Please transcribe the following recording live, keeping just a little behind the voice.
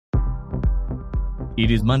It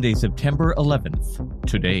is Monday, September 11th.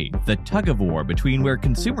 Today, the tug-of-war between where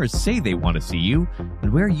consumers say they want to see you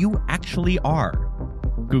and where you actually are.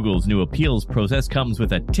 Google's new appeals process comes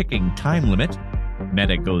with a ticking time limit.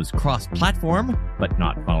 Meta goes cross-platform, but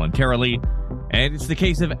not voluntarily. And it's the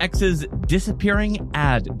case of X's disappearing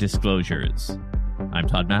ad disclosures. I'm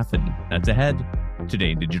Todd Maff, and that's ahead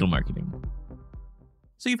today in digital marketing.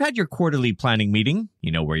 So you've had your quarterly planning meeting.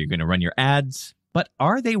 You know where you're going to run your ads. But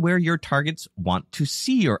are they where your targets want to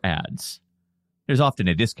see your ads? There's often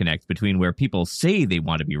a disconnect between where people say they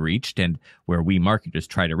want to be reached and where we marketers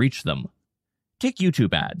try to reach them. Take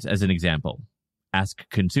YouTube ads as an example. Ask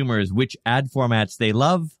consumers which ad formats they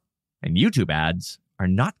love, and YouTube ads are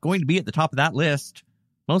not going to be at the top of that list,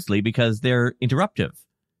 mostly because they're interruptive.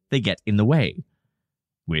 They get in the way.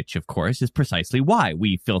 Which, of course, is precisely why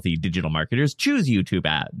we filthy digital marketers choose YouTube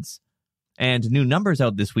ads. And new numbers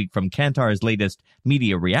out this week from Kantar's latest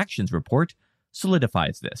Media Reactions report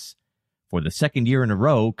solidifies this. For the second year in a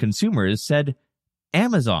row, consumers said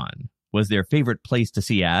Amazon was their favorite place to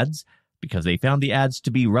see ads because they found the ads to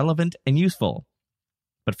be relevant and useful.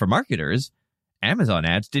 But for marketers, Amazon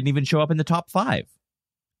ads didn't even show up in the top 5.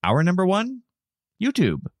 Our number one?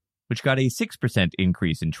 YouTube, which got a 6%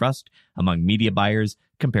 increase in trust among media buyers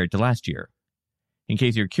compared to last year. In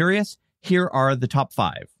case you're curious, here are the top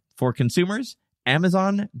 5. For consumers,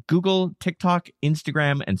 Amazon, Google, TikTok,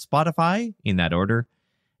 Instagram, and Spotify, in that order.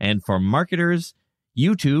 And for marketers,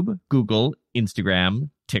 YouTube, Google,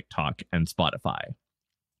 Instagram, TikTok, and Spotify.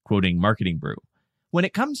 Quoting Marketing Brew, when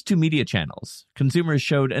it comes to media channels, consumers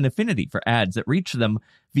showed an affinity for ads that reach them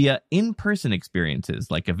via in-person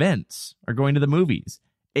experiences like events or going to the movies,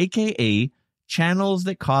 aka channels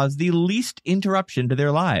that cause the least interruption to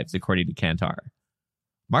their lives, according to Kantar.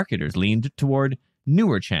 Marketers leaned toward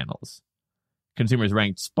newer channels. Consumers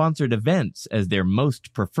ranked sponsored events as their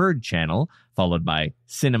most preferred channel, followed by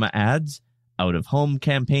cinema ads, out-of-home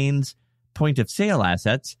campaigns, point-of-sale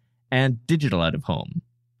assets, and digital out-of-home.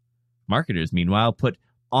 Marketers, meanwhile, put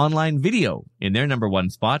online video in their number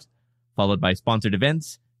one spot, followed by sponsored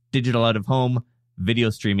events, digital out-of-home,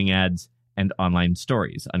 video streaming ads, and online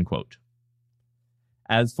stories, unquote.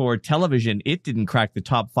 As for television, it didn't crack the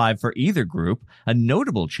top 5 for either group, a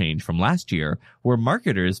notable change from last year, where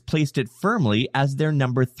marketers placed it firmly as their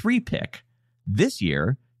number 3 pick. This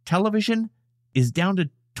year, television is down to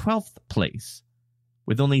 12th place,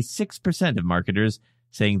 with only 6% of marketers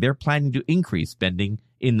saying they're planning to increase spending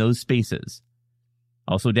in those spaces.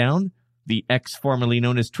 Also down, the X formerly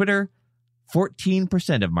known as Twitter,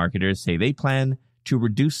 14% of marketers say they plan to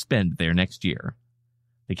reduce spend there next year.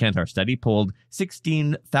 The Kantar study polled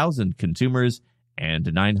 16,000 consumers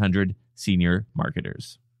and 900 senior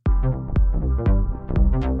marketers.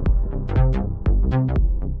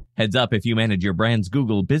 Heads up, if you manage your brand's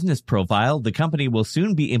Google business profile, the company will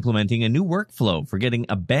soon be implementing a new workflow for getting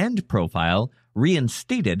a banned profile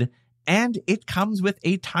reinstated, and it comes with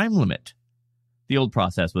a time limit. The old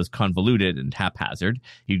process was convoluted and haphazard.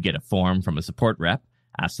 You'd get a form from a support rep,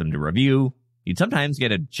 ask them to review. You'd sometimes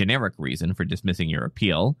get a generic reason for dismissing your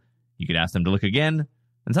appeal. You could ask them to look again,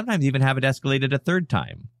 and sometimes even have it escalated a third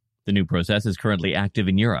time. The new process is currently active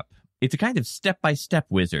in Europe. It's a kind of step-by-step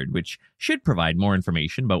wizard, which should provide more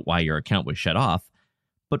information about why your account was shut off.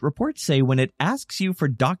 But reports say when it asks you for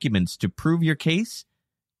documents to prove your case,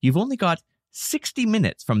 you've only got 60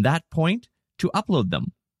 minutes from that point to upload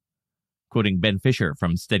them. Quoting Ben Fisher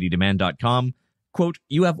from SteadyDemand.com, quote,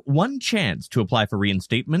 "You have one chance to apply for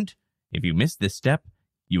reinstatement. If you miss this step,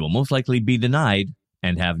 you will most likely be denied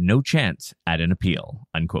and have no chance at an appeal,"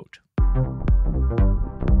 unquote.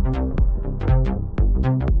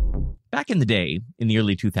 Back in the day, in the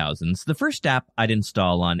early 2000s, the first app I'd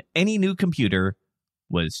install on any new computer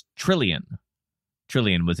was Trillian.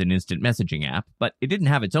 Trillian was an instant messaging app, but it didn't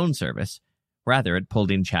have its own service. Rather, it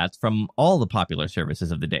pulled in chats from all the popular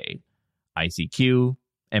services of the day: ICQ,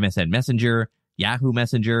 MSN Messenger, Yahoo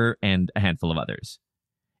Messenger, and a handful of others.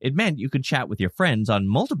 It meant you could chat with your friends on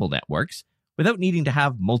multiple networks without needing to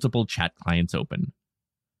have multiple chat clients open.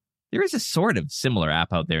 There is a sort of similar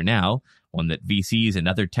app out there now, one that VCs and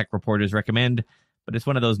other tech reporters recommend, but it's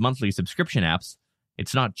one of those monthly subscription apps.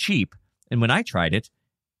 It's not cheap, and when I tried it,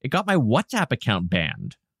 it got my WhatsApp account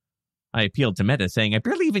banned. I appealed to Meta saying I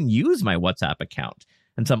barely even use my WhatsApp account,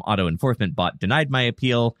 and some auto-enforcement bot denied my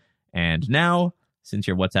appeal, and now, since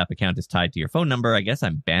your WhatsApp account is tied to your phone number, I guess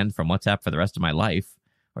I'm banned from WhatsApp for the rest of my life,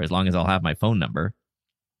 or as long as I'll have my phone number.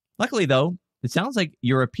 Luckily, though, it sounds like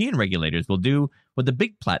European regulators will do what the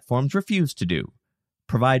big platforms refuse to do: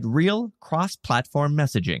 provide real cross-platform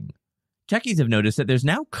messaging. Techies have noticed that there's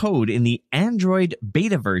now code in the Android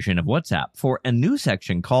beta version of WhatsApp for a new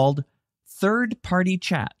section called third-party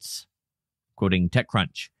chats. Quoting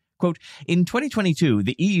TechCrunch, quote, in 2022,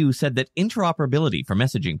 the EU said that interoperability for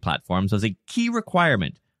messaging platforms was a key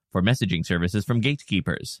requirement for messaging services from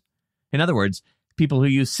gatekeepers. In other words, people who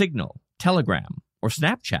use Signal, Telegram, or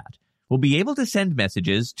Snapchat will be able to send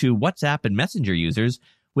messages to WhatsApp and Messenger users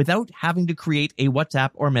without having to create a WhatsApp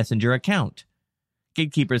or Messenger account.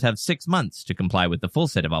 Gatekeepers have 6 months to comply with the full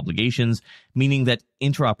set of obligations, meaning that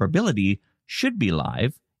interoperability should be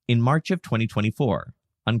live in March of 2024,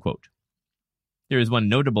 unquote. There is one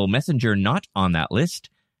notable messenger not on that list,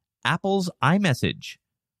 Apple's iMessage.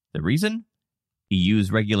 The reason?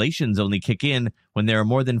 EU's regulations only kick in when there are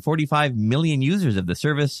more than 45 million users of the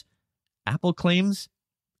service. Apple claims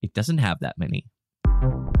it doesn't have that many.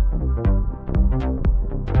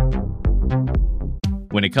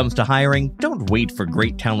 When it comes to hiring, don't wait for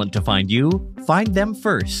great talent to find you. Find them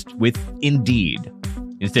first with Indeed.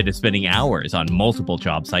 Instead of spending hours on multiple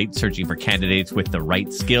job sites searching for candidates with the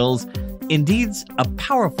right skills, Indeed's a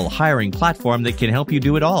powerful hiring platform that can help you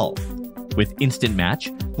do it all. With Instant Match,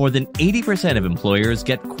 more than 80% of employers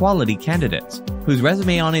get quality candidates whose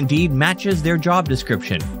resume on Indeed matches their job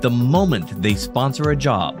description the moment they sponsor a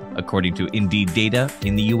job, according to Indeed data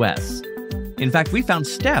in the US. In fact, we found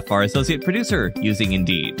Steph, our associate producer, using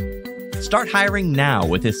Indeed. Start hiring now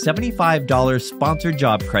with a $75 sponsored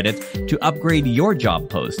job credit to upgrade your job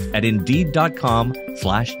post at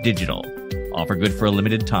Indeed.com/digital. Offer good for a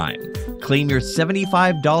limited time. Claim your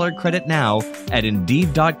 $75 credit now at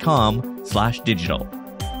Indeed.com/digital.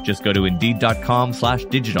 Just go to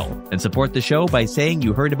Indeed.com/digital and support the show by saying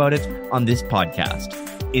you heard about it on this podcast.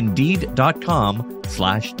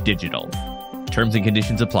 Indeed.com/digital. Terms and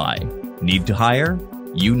conditions apply. Need to hire?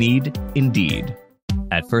 You need Indeed.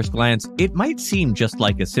 At first glance, it might seem just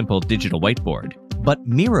like a simple digital whiteboard, but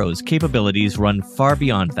Miro's capabilities run far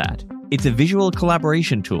beyond that. It's a visual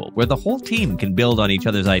collaboration tool where the whole team can build on each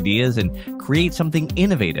other's ideas and create something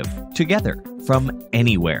innovative together from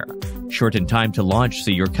anywhere. Shorten time to launch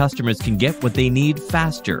so your customers can get what they need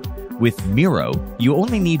faster. With Miro, you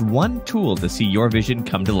only need one tool to see your vision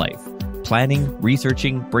come to life. Planning,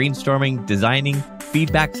 researching, brainstorming, designing,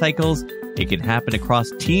 feedback cycles, it can happen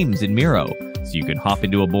across teams in Miro, so you can hop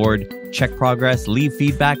into a board, check progress, leave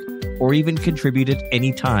feedback, or even contribute at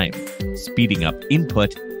any time. Speeding up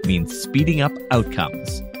input means speeding up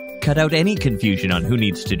outcomes. Cut out any confusion on who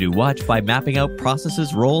needs to do what by mapping out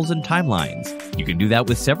processes, roles, and timelines. You can do that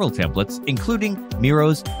with several templates, including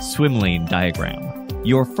Miro's swim lane diagram.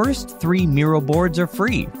 Your first 3 Miro boards are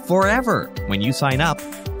free forever when you sign up.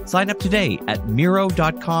 Sign up today at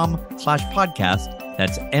Miro.com/podcast.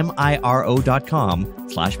 That's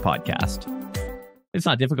MIRO.com/podcast. It's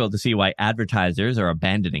not difficult to see why advertisers are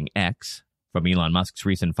abandoning X. From Elon Musk's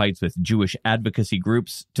recent fights with Jewish advocacy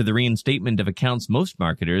groups to the reinstatement of accounts most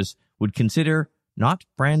marketers would consider not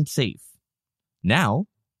brand safe. Now,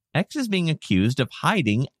 X is being accused of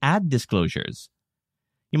hiding ad disclosures.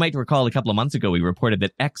 You might recall a couple of months ago we reported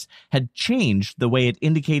that X had changed the way it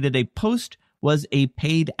indicated a post was a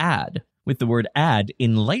paid ad, with the word ad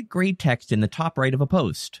in light gray text in the top right of a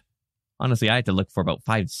post. Honestly, I had to look for about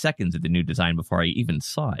 5 seconds at the new design before I even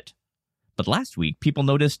saw it. But last week, people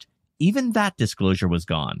noticed even that disclosure was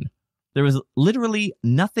gone. There was literally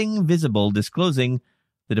nothing visible disclosing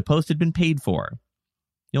that a post had been paid for.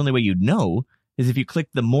 The only way you'd know is if you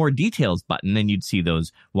clicked the More Details button and you'd see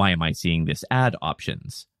those Why Am I Seeing This Ad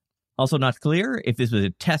options. Also not clear if this was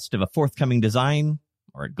a test of a forthcoming design,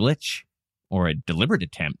 or a glitch, or a deliberate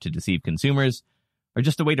attempt to deceive consumers, or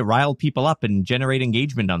just a way to rile people up and generate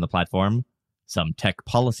engagement on the platform. Some tech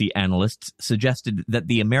policy analysts suggested that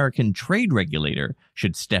the American trade regulator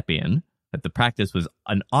should step in, that the practice was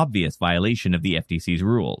an obvious violation of the FTC's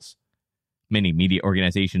rules. Many media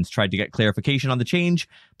organizations tried to get clarification on the change,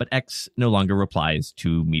 but X no longer replies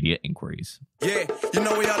to media inquiries. Yeah, you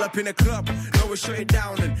know we all up in the club, know we shut it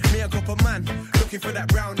down, and me and couple man looking for that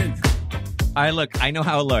browning. I know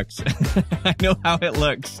how it looks. I know how it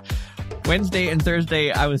looks. Wednesday and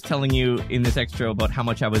Thursday, I was telling you in this extra about how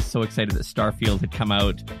much I was so excited that Starfield had come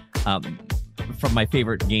out from my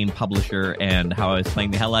favorite game publisher and how I was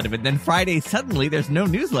playing the hell out of it. And then Friday, suddenly, there's no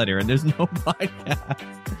newsletter and there's no podcast.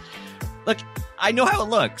 Look, I know how it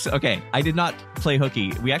looks. Okay, I did not play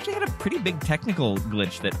hooky. We actually had a pretty big technical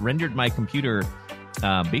glitch that rendered my computer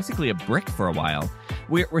basically a brick for a while.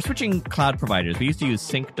 We're switching cloud providers. We used to use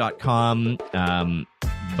sync.com,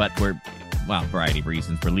 but variety of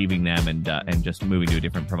reasons, we're leaving them and just moving to a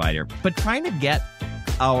different provider. But trying to get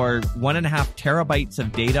our 1.5 terabytes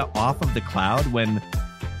of data off of the cloud when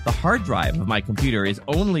the hard drive of my computer is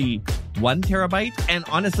only 1 terabyte, and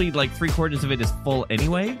honestly, like 3/4 of it is full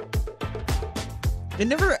anyway.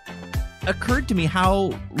 occurred to me how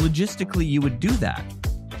logistically you would do that.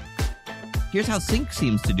 Here's how Sync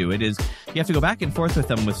seems to do it is you have to go back and forth with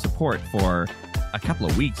them with support for a couple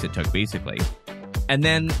of weeks it took, basically. And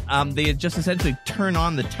then they just essentially turn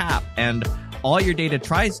on the tap, and all your data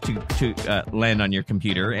tries to land on your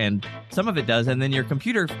computer, and some of it does, and then your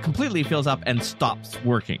computer completely fills up and stops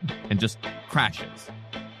working and just crashes.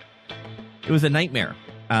 It was a nightmare.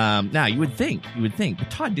 Now you would think,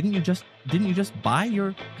 but Todd, didn't you just buy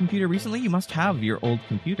your computer recently? You must have your old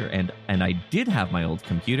computer, and I did have my old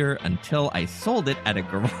computer until I sold it at a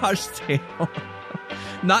garage sale,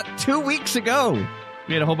 not 2 weeks ago.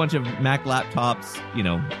 We had a whole bunch of Mac laptops,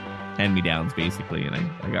 hand-me-downs basically, and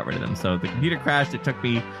I got rid of them. So the computer crashed. It took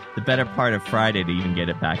me the better part of Friday to even get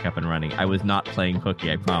it back up and running. I was not playing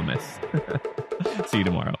hooky, I promise. See you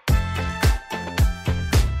tomorrow.